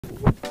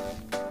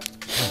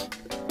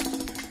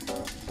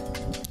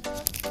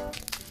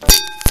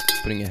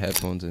just putting your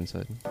headphones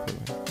inside.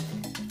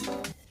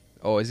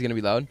 Oh, is it gonna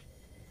be loud?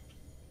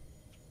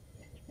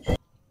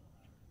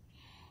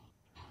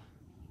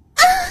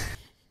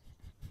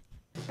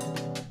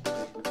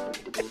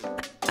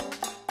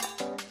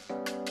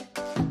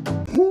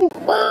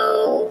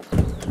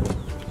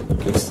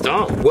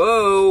 Stop.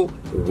 Whoa.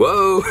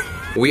 Whoa.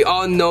 We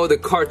all know the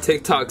car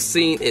TikTok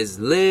scene is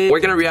lit. We're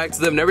gonna react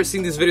to them. Never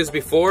seen these videos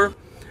before.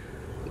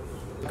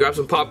 Grab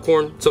some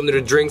popcorn, something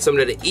to drink,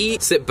 something to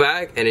eat, sit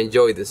back and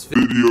enjoy this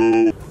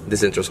video.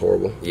 This intro's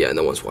horrible. Yeah,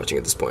 no one's watching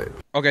at this point.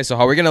 Okay, so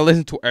how we're gonna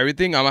listen to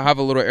everything, I'm gonna have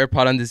a little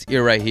AirPod on this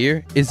ear right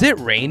here. Is it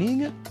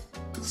raining?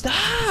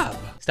 Stop.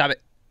 Stop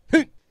it.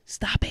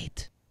 Stop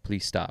it.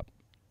 Please stop.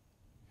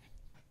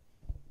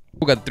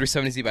 We got the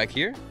 370Z back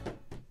here.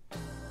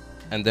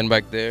 And then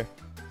back there.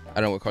 I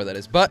don't know what car that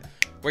is, but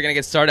we're gonna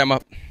get started. I'm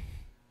up.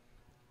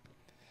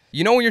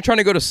 You know when you're trying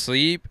to go to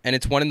sleep and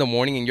it's 1 in the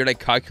morning and you're like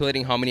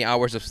calculating how many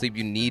hours of sleep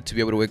you need to be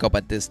able to wake up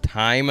at this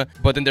time,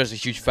 but then there's a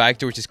huge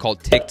factor which is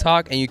called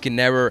TikTok and you can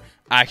never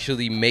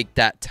actually make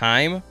that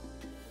time?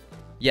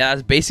 Yeah,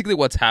 that's basically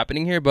what's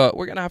happening here, but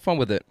we're gonna have fun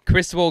with it.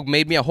 Cristobal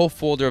made me a whole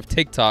folder of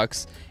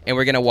TikToks and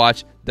we're gonna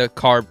watch the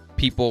car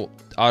people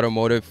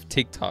automotive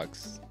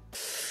TikToks.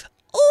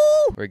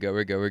 Ooh. We're good,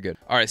 we're good, we're good.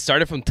 All right,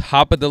 started from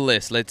top of the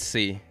list. Let's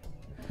see.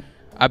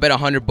 I bet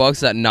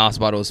 $100 that Nos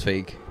bottle is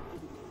fake.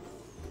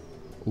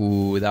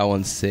 Ooh, that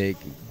one's sick.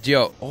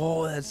 Yo,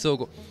 oh, that's so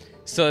cool.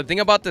 So the thing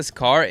about this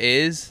car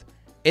is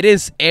it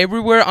is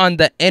everywhere on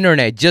the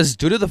internet just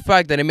due to the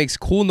fact that it makes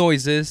cool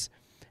noises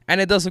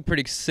and it does look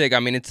pretty sick. I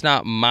mean, it's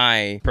not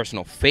my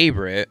personal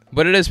favorite,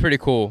 but it is pretty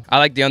cool. I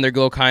like the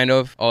underglow kind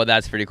of. Oh,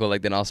 that's pretty cool.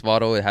 Like the Nos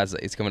bottle,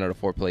 it's coming out of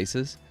 4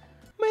 places.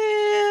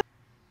 Man,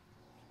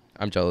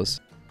 I'm jealous.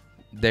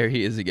 There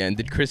he is again.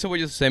 Did Cristobal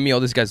just send me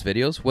all this guy's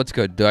videos? What's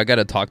good? Do I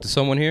gotta talk to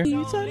someone here?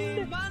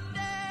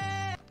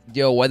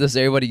 Yo, why does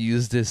everybody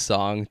use this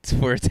song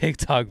for a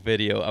TikTok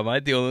video? Am I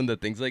the only one that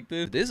thinks like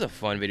this? This is a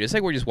fun video. It's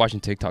like we're just watching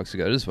TikToks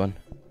together. This is fun.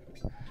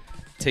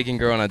 Taking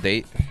girl on a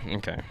date.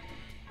 Okay.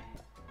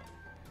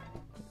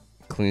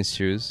 Clean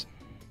shoes.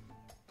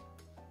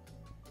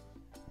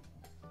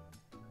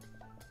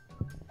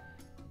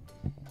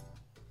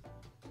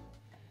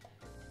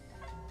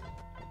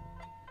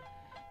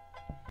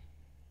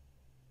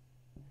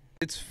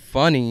 It's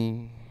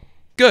funny.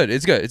 Good.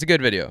 It's good. It's a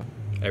good video.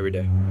 Every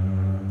day.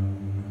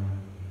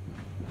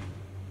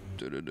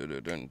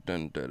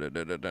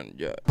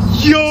 Yeah.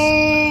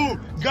 Yo,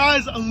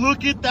 guys,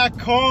 look at that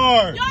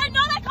car. Yo, I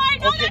know that car. I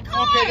know that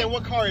car. Okay, then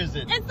what car is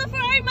it? It's the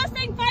Ferrari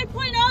Mustang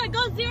 5.0. It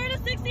goes 0 to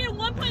 60 in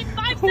 1.5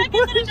 seconds,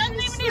 and it doesn't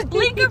even need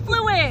blinker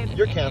fluid.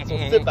 You're canceled.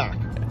 Sit back.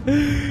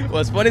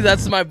 What's funny,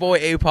 that's my boy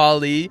A.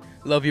 Pauly.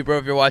 Love you, bro,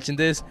 if you're watching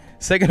this.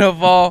 Second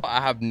of all,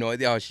 I have no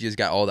idea how she just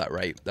got all that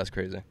right. That's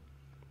crazy.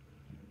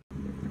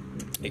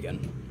 Again.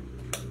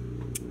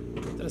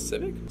 Is that a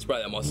Civic? It's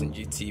probably a Mustang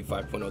GT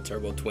 5.0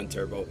 turbo, twin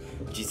turbo,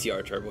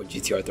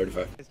 GTR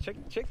 35.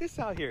 Check this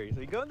out here.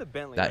 So you go in the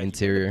Bentley. That right?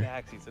 interior.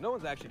 Backseat, so no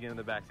one's actually getting in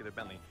the backseat of the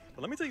Bentley.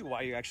 But let me tell you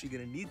why you're actually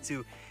gonna need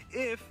to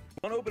if you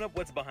want to open up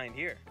what's behind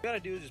here. What you gotta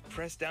do is just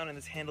press down in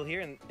this handle here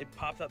and it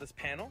pops out this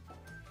panel.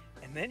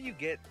 And then you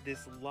get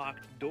this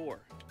locked door.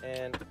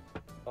 And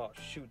oh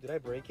shoot, did I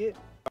break it?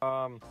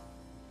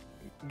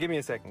 Give me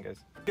a second,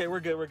 guys. Okay,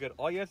 we're good, we're good.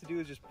 All you have to do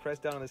is just press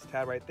down on this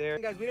tab right there.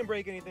 Guys, we didn't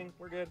break anything,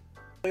 we're good.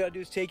 All you gotta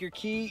do is take your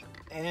key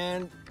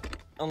and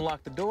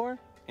unlock the door,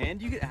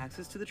 and you get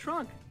access to the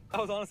trunk. That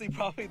was honestly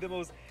probably the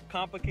most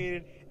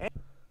complicated and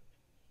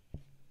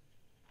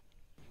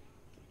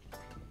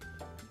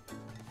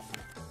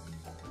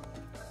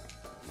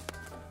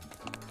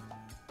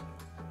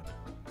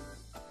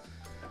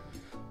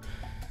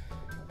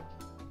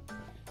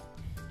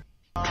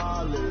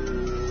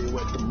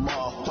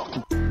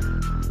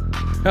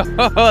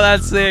Oh,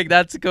 that's sick.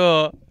 That's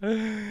cool.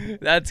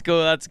 That's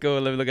cool. That's cool.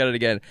 Let me look at it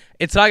again.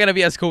 It's not gonna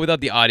be as cool without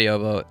the audio,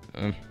 but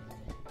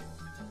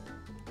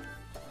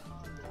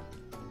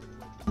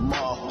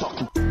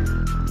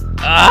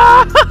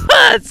ah,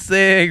 that's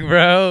sick,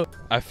 bro.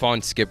 I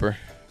found Skipper.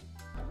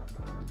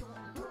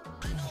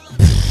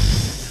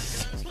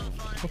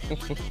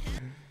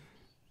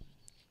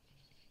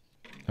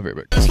 I'll be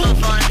right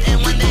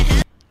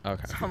back.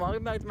 Okay. So I'm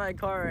walking back to my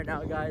car right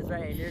now, guys,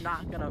 right? And you're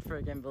not gonna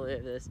freaking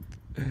believe this.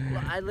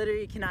 Well, I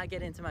literally cannot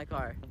get into my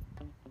car.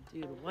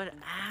 Dude, what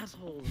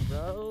assholes,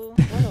 bro.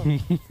 What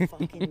a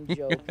fucking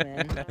joke,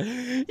 man.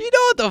 You know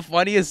what the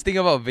funniest thing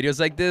about videos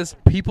like this?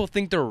 People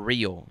think they're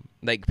real.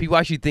 Like, people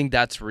actually think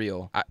that's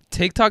real.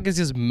 TikTok is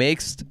just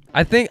mixed.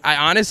 I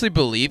honestly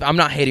believe, I'm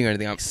not hating or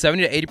anything.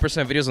 70 to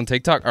 80% of videos on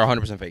TikTok are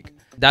 100% fake.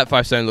 That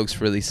 5.7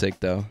 looks really sick,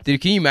 though. Dude,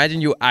 can you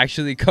imagine you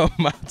actually come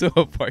out to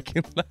a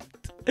parking lot?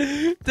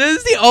 This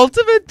is the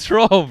ultimate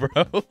troll,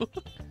 bro.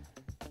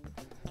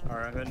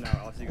 alright, good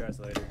now. I'll see you guys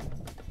later.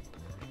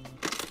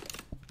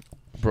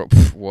 Bro,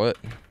 what?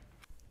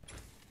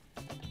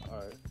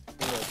 Alright.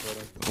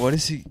 What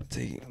is he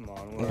taking? Come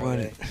on, where are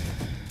they?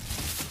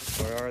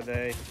 Where are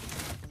they?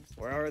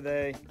 Where are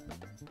they?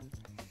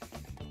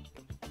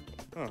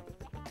 Huh.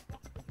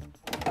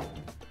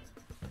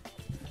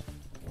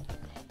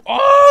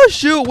 Oh, Oh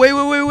shoot!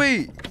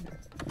 Wait.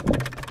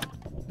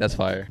 That's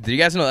fire. Did you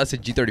guys know that's a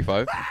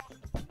G35?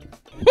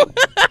 What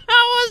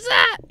was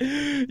that?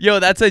 Yo,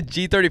 that's a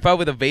G35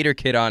 with a Vader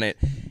kit on it.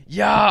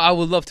 Yeah, I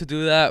would love to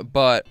do that,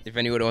 but if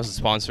anyone wants to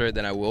sponsor it,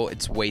 then I will.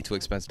 It's way too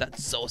expensive.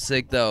 That's so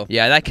sick, though.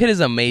 Yeah, that kit is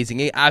amazing.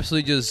 It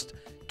absolutely just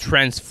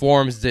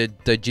transforms the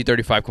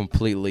G35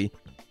 completely.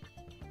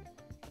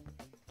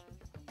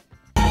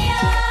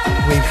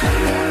 Wait,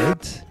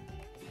 what?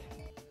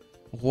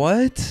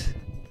 What?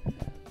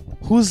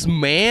 Who's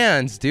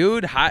mans,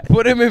 dude?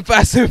 Put him in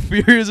Fast and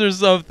Furious or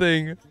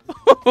something.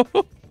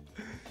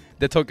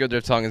 The Tokyo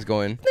Drift song is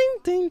going. Ding,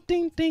 ding,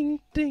 ding, ding,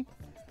 ding.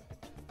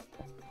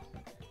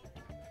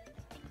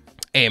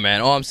 Hey,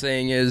 man, all I'm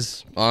saying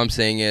is,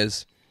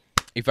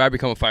 if I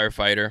become a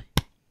firefighter,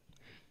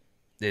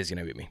 this is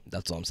going to be me.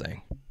 That's all I'm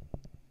saying.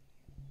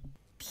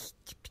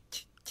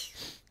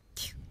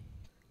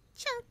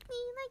 Choke me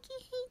like you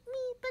hate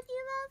me, but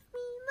you love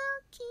me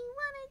low-key.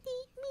 Wanna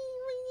date me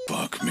when you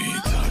Fuck me,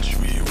 touch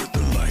me with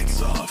the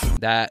lights off.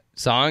 That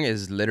song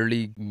is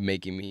literally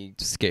making me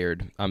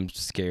scared. I'm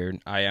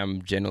scared. I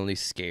am genuinely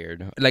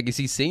scared. Like, is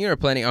he singing or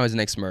planning on his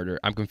next murder?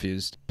 I'm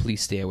confused.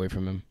 Please stay away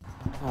from him.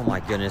 Oh my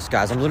goodness,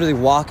 guys, I'm literally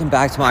walking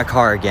back to my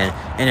car again,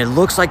 and it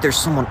looks like there's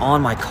someone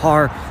on my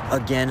car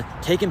again,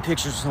 taking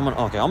pictures of someone.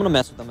 Okay, I'm gonna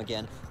mess with them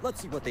again.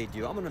 Let's see what they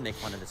do. I'm gonna make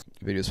fun of this.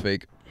 Video's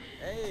fake.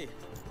 Hey.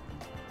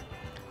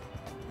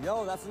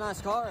 Yo, that's a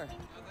nice car. Oh,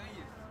 thank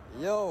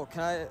you. Yo,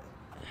 can I...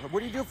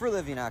 What do you do for a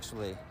living,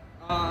 actually?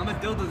 I'm a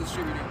dildo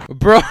distributor.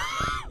 Bro.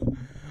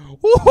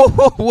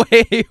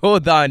 Wait,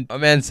 hold on. A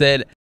man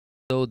said,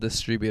 dildo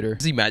distributor.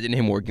 Just imagine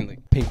him working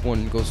like pink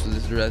one goes to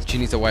this dress. She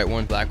needs a white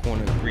one, black one,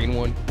 a green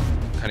one.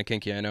 Kind of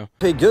kinky, I know.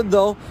 Pay good,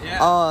 though. Yeah, make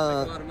a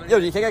lot of money. Yo,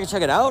 do you think I can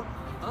check it out?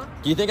 Huh?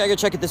 Do you think I could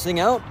check this thing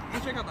out? You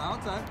can check out the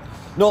outside.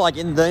 No, like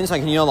in the inside.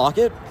 Can you unlock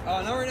it?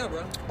 Not right now,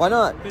 bro. Why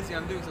not? I'm busy.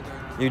 I'm doing something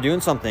right now. You're doing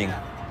something.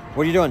 Yeah.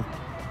 What are you doing?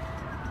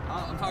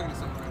 I'm talking to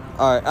someone right now.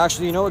 All right,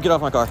 actually, you know what? Get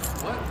off my car.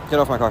 What? Get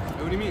off my car.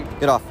 What do you mean?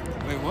 Get off.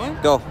 Wait,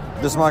 what? Go.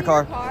 This is my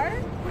car.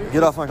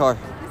 Get off my car.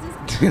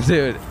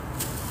 Dude.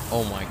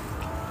 Oh my.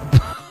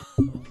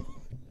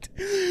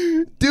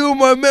 Dude,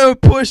 my man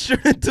pushed her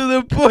into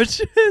the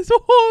bushes.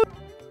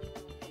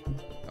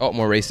 Oh,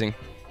 more racing.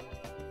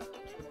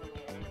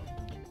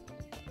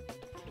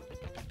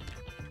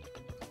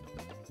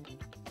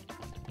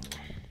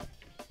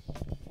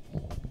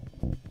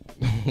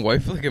 Why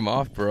flick him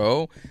off,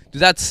 bro?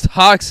 Dude, that's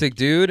toxic,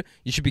 dude.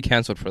 You should be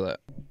canceled for that.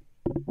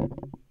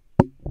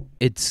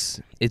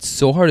 It's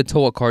so hard to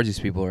tell what cars these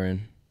people are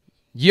in.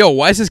 Yo,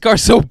 why is this car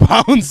so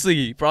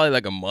bouncy? Probably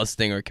like a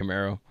Mustang or a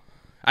Camaro.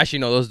 Actually,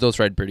 no, those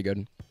ride pretty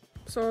good.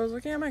 So I was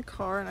looking at my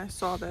car and I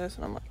saw this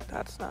and I'm like,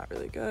 that's not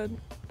really good. And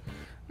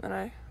then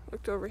I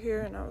looked over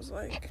here and I was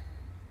like,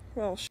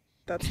 well,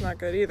 that's not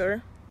good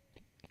either.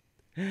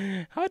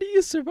 How do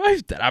you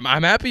survive that?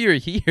 I'm happy you're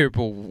here,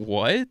 but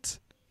what?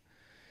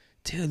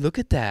 Dude, look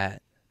at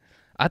that.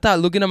 I thought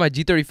looking at my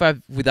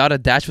G35 without a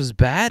dash was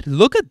bad.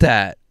 Look at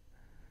that.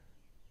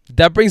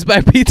 That brings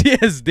back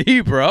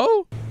PTSD,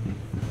 bro.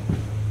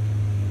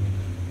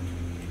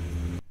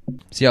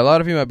 See, a lot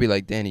of you might be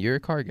like, Danny, you're a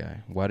car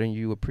guy. Why don't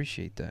you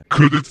appreciate that?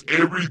 Cause it's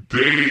every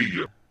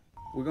day.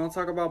 We're gonna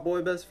talk about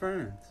boy best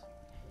friends.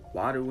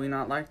 Why do we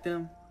not like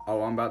them?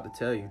 Oh, I'm about to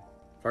tell you.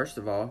 First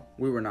of all,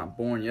 we were not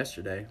born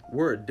yesterday.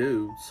 We're a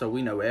dude, so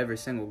we know every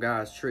single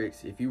guy's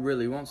tricks. If you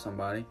really want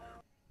somebody,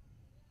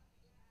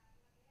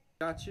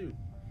 got you.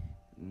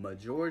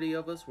 Majority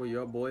of us were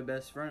your boy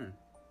best friend.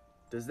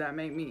 Does that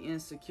make me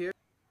insecure?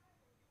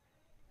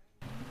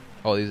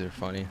 Oh, these are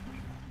funny.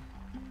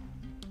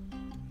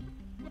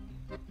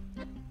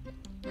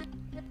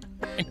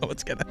 I know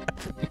what's gonna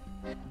happen.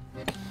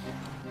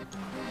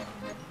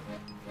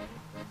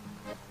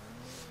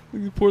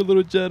 Look at poor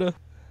little Jetta.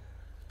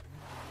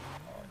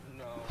 Oh,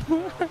 no.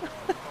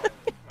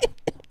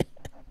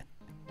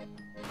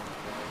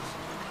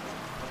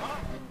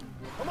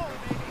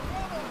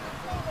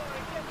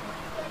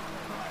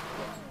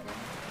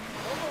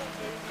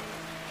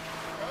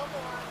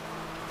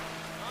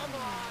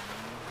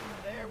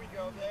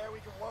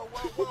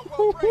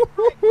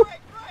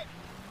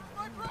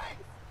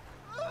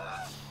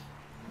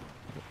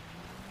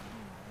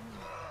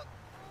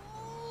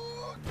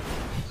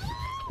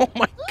 Oh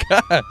my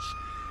gosh.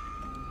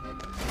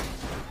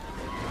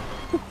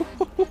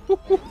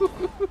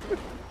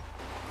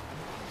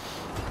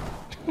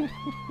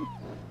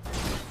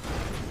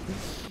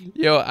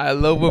 Yo, I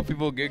love when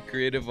people get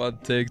creative on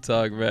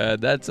TikTok, man.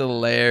 That's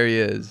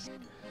hilarious.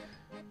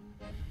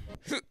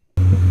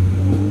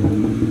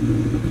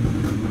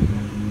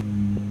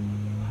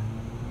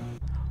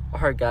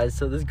 Alright guys,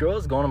 so this girl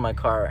is going in my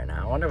car right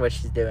now. I wonder what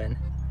she's doing.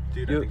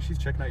 Dude, I think she's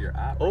checking out your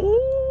app.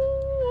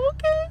 Oh,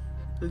 okay.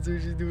 That's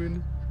what she's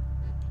doing.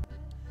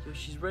 Yo,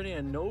 she's writing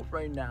a note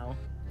right now.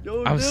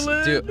 Yo,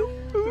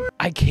 Dylan.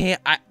 I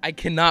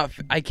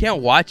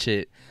can't watch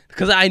it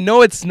because I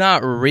know it's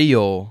not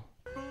real.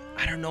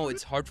 I don't know.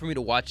 It's hard for me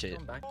to watch it.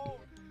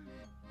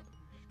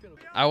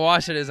 I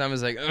watch it as I'm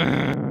just like,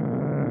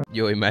 ugh.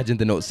 Yo, imagine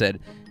the note said,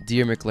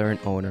 "Dear McLaren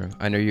owner,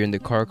 I know you're in the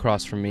car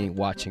across from me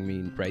watching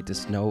me write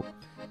this note.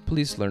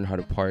 Please learn how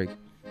to park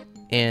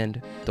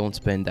and don't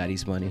spend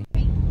daddy's money."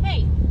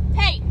 Hey,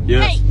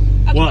 Yes. hey.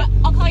 Okay, What?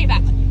 I'll call you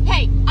back.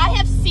 Hey, I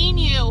have seen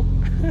you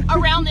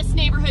around this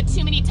neighborhood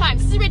too many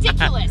times. This is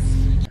ridiculous.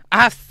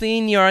 I've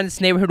seen you in this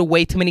neighborhood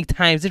way too many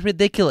times. It's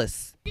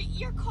ridiculous.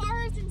 Your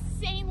car is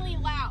insanely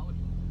loud.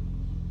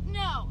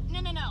 No.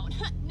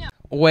 No.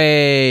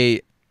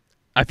 Wait,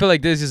 I feel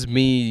like this is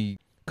me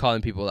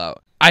calling people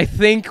out. I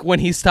think when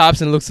he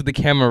stops and looks at the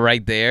camera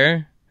right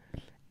there,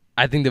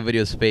 I think the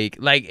video's fake.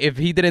 Like, if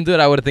he didn't do it,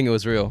 I would think it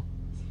was real.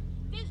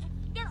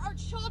 There are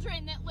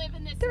children that live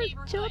in this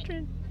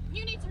neighborhood.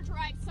 You need to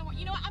drive somewhere.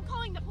 You know what? I'm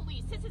calling the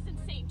police. This is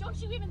insane. Don't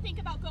you even think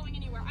about going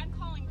anywhere. I'm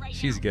calling right now.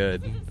 She's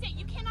good. This is insane.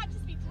 You cannot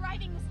just be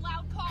driving this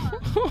loud car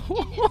in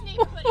this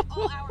neighborhood at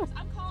all hours.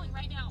 I'm calling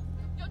right now.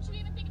 Don't you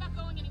even think about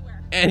going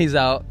anywhere. And he's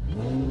out.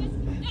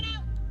 Get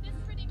out. This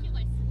is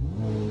ridiculous.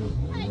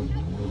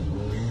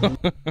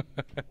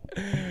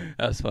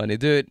 That's funny,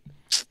 dude.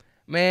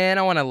 Man,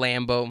 I want a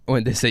Lambo.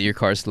 When they say your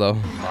car's slow.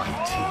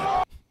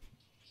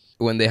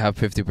 When they have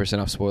 50%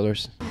 off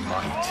spoilers.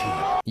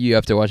 You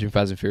after watching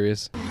Fast and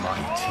Furious.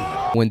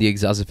 When the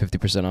exhaust is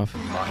 50% off.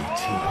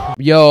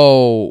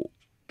 Yo,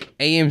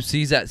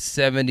 AMC's at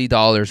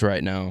 $70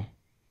 right now.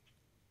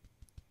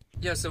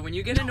 Yo, so when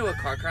you get into a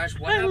car crash,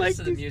 what happens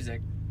to the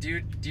music? Do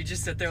you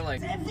just sit there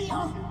like...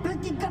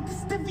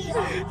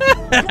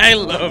 I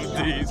love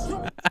these.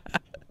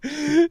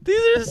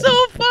 These are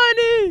so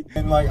funny.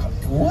 And like,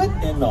 what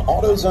in the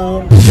auto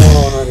zone is going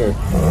on right here?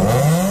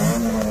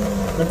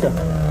 Okay,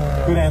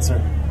 good answer.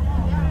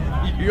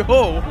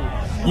 Yo,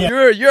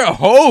 you're a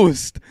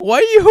host. Why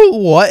you?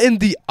 What in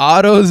the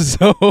auto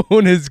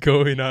zone is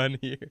going on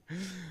here?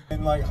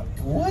 And like,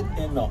 what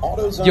in the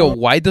auto zone? Yo,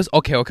 why does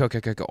okay.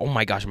 Oh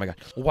my gosh.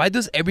 Why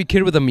does every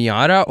kid with a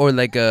Miata or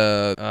like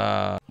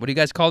a what do you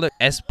guys call it?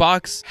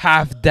 S-Box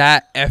have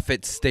that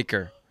F-it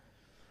sticker?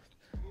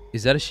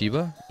 Is that a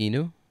Shiba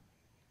Inu?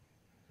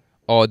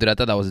 Oh, dude, I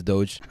thought that was a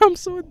Doge. I'm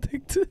so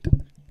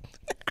addicted.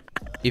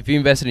 If you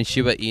invested in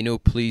Shiba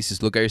Inu, please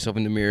just look at yourself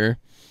in the mirror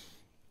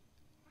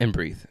and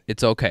breathe.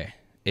 It's okay.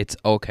 It's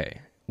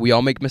okay. We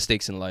all make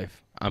mistakes in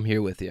life. I'm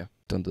here with you.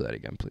 Don't do that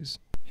again, please.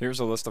 Here's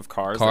a list of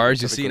cars.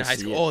 Cars you see in high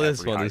school. Oh,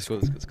 this one.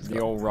 The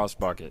old rust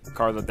bucket.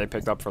 Car that they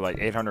picked up for like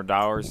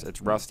 $800.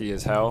 It's rusty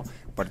as hell,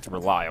 but it's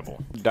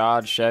reliable.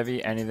 Dodge,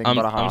 Chevy, anything but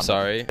a Honda. I'm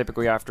sorry.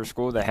 Typically after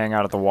school, they hang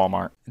out at the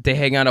Walmart. They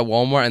hang out at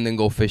Walmart and then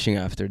go fishing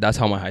after. That's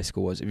how my high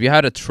school was. If you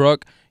had a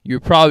truck,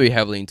 you're probably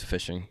heavily into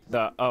fishing.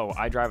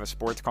 I drive a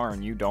sports car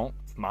and you don't.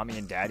 Mommy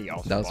and Daddy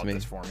also bought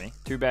this for me.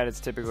 Too bad it's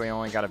typically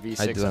only got a V6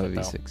 I do have in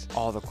a it, V6. though.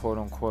 All the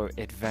quote-unquote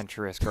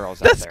adventurous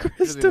girls out there.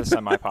 Usually the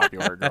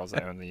semi-popular girls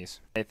that own these.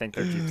 They think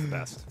their Jeep's the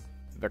best.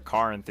 The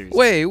car enthusiast.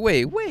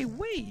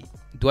 Wait.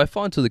 Do I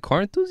fall into the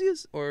car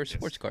enthusiast or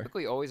sports car?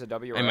 Typically always a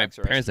WRX and my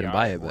parents didn't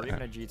buy it, but or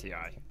even a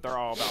GTI. They're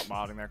all about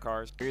modding their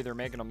cars. They're either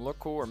making them look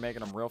cool or making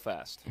them real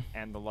fast.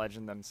 And the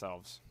legend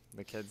themselves.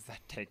 The kids that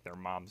take their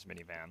mom's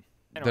minivan.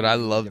 But I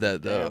love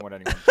that though.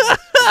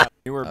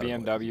 Newer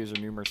BMWs or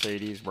new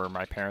Mercedes where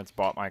my parents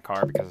bought my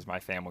car because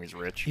my family's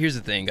rich. Here's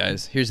the thing,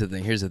 guys. Here's the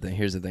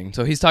thing.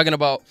 So he's talking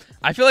about,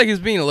 I feel like he's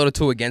being a little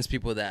too against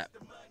people that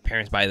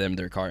parents buy them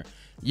their car.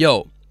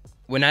 Yo,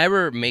 when I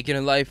ever make it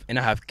in life and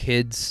I have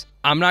kids,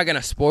 I'm not going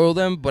to spoil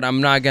them, but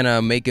I'm not going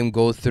to make them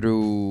go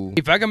through.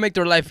 If I can make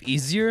their life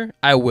easier,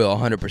 I will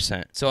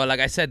 100%. So like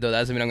I said, though, that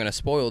doesn't mean I'm going to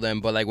spoil them.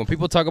 But like when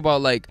people talk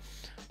about like,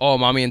 oh,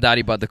 mommy and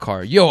daddy bought the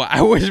car. Yo,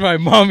 I wish my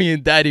mommy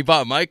and daddy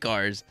bought my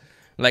cars.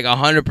 Like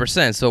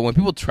 100%. So when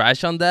people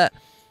trash on that,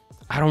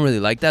 I don't really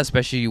like that,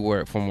 especially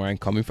from where I'm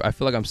coming from. I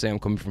feel like I'm saying I'm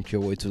coming from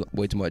here way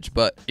too much.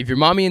 But if your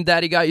mommy and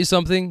daddy got you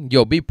something,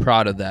 yo, be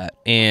proud of that.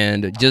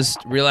 And just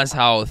realize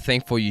how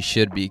thankful you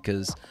should be,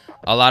 because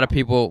a lot of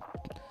people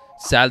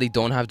sadly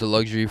don't have the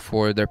luxury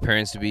for their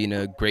parents to be in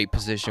a great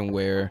position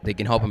where they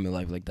can help them in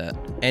life like that.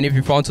 And if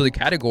you fall into the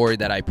category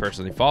that I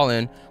personally fall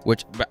in,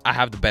 which I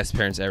have the best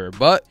parents ever,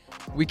 but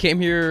we came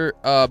here,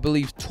 I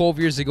believe 12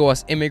 years ago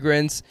as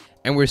immigrants,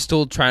 and we're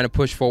still trying to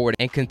push forward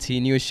and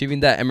continue achieving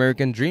that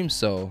American dream.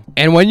 So,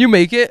 and when you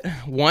make it,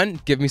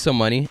 1, give me some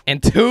money,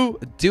 and 2,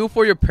 do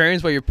for your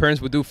parents what your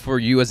parents would do for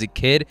you as a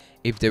kid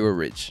if they were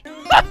rich.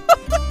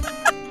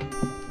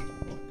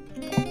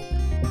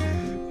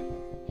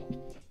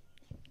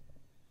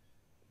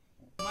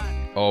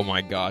 Oh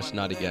my gosh,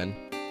 not again.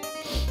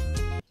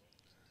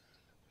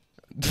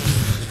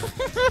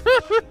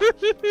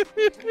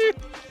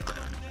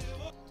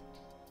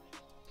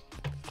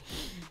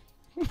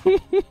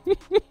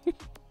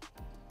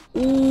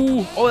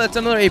 Ooh, oh, that's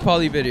another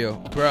A-Poly video,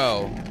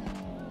 bro.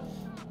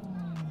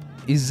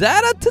 Is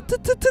that a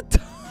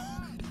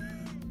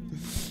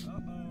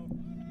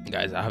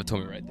Guys, I have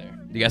Tommy right there.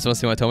 Do you guys want to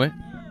see my Tommy?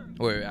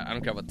 Wait, I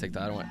don't care about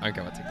TikTok. I don't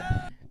care about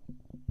TikTok.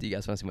 Do you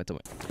guys want to see my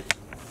Tommy?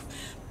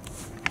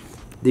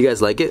 Do you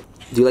guys like it?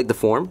 Do you like the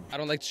form? I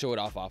don't like to show it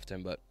off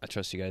often, but I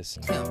trust you guys.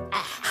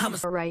 I'm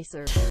a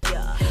racer.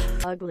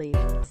 Ugly,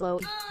 slow,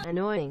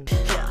 annoying.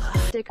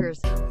 Stickers,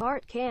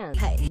 art can,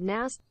 hey,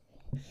 nasty.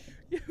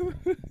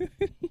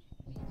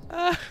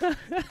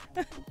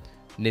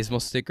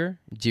 Nismo sticker,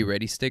 G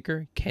Ready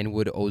sticker,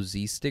 Kenwood OZ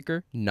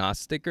sticker, Nas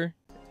sticker,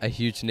 a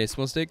huge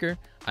Nismo sticker,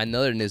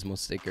 another Nismo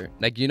sticker.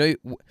 Like, you know,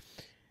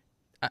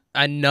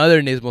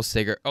 another Nismo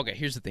sticker. Okay,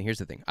 here's the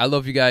thing. I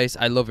love you guys.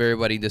 I love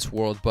everybody in this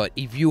world. But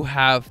if you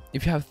have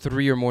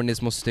 3 or more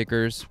Nismo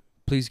stickers,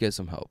 please get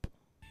some help.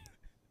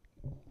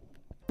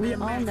 We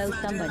all know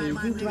somebody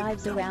who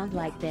drives around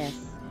like this.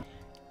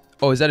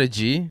 Oh, is that a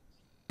G?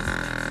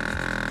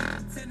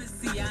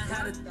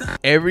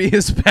 Every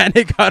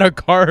Hispanic got a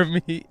car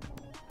meet.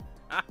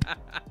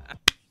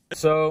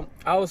 So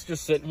I was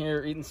just sitting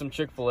here eating some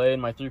Chick-fil-A in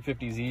my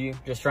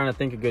 350Z, just trying to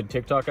think of good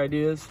TikTok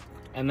ideas.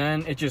 And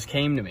then it just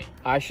came to me.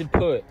 I should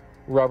put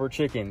rubber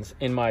chickens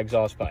in my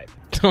exhaust pipe.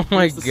 Oh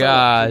my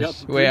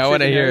gosh. Wait, I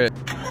want to hear it.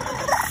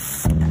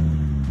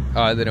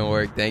 Oh, it didn't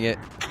work. Dang it.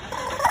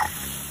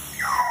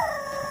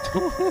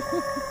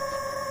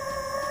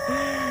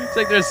 It's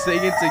like they're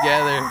singing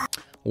together.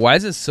 Why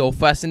is it so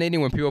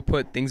fascinating when people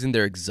put things in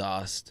their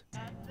exhaust?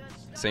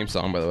 Same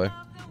song, by the way.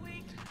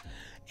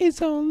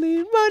 It's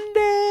only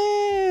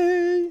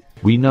Monday.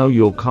 We know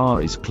your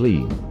car is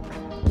clean.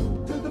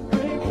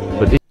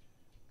 But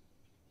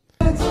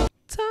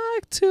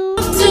Talk to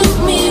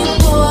me,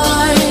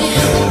 boy.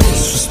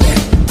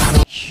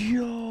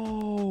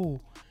 Yo.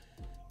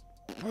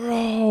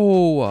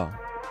 Bro.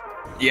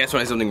 You guys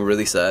want something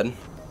really sad?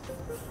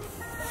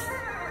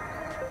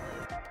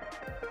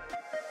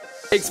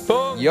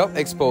 Exposed. Yup,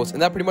 exposed.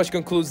 And that pretty much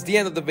concludes the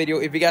end of the video.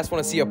 If you guys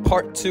want to see a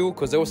part 2,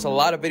 because there was a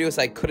lot of videos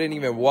I couldn't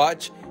even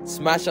watch,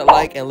 smash that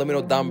like and let me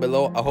know down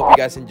below. I hope you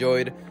guys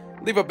enjoyed.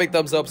 Leave a big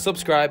thumbs up,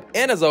 subscribe,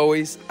 and as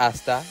always,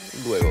 hasta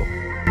luego.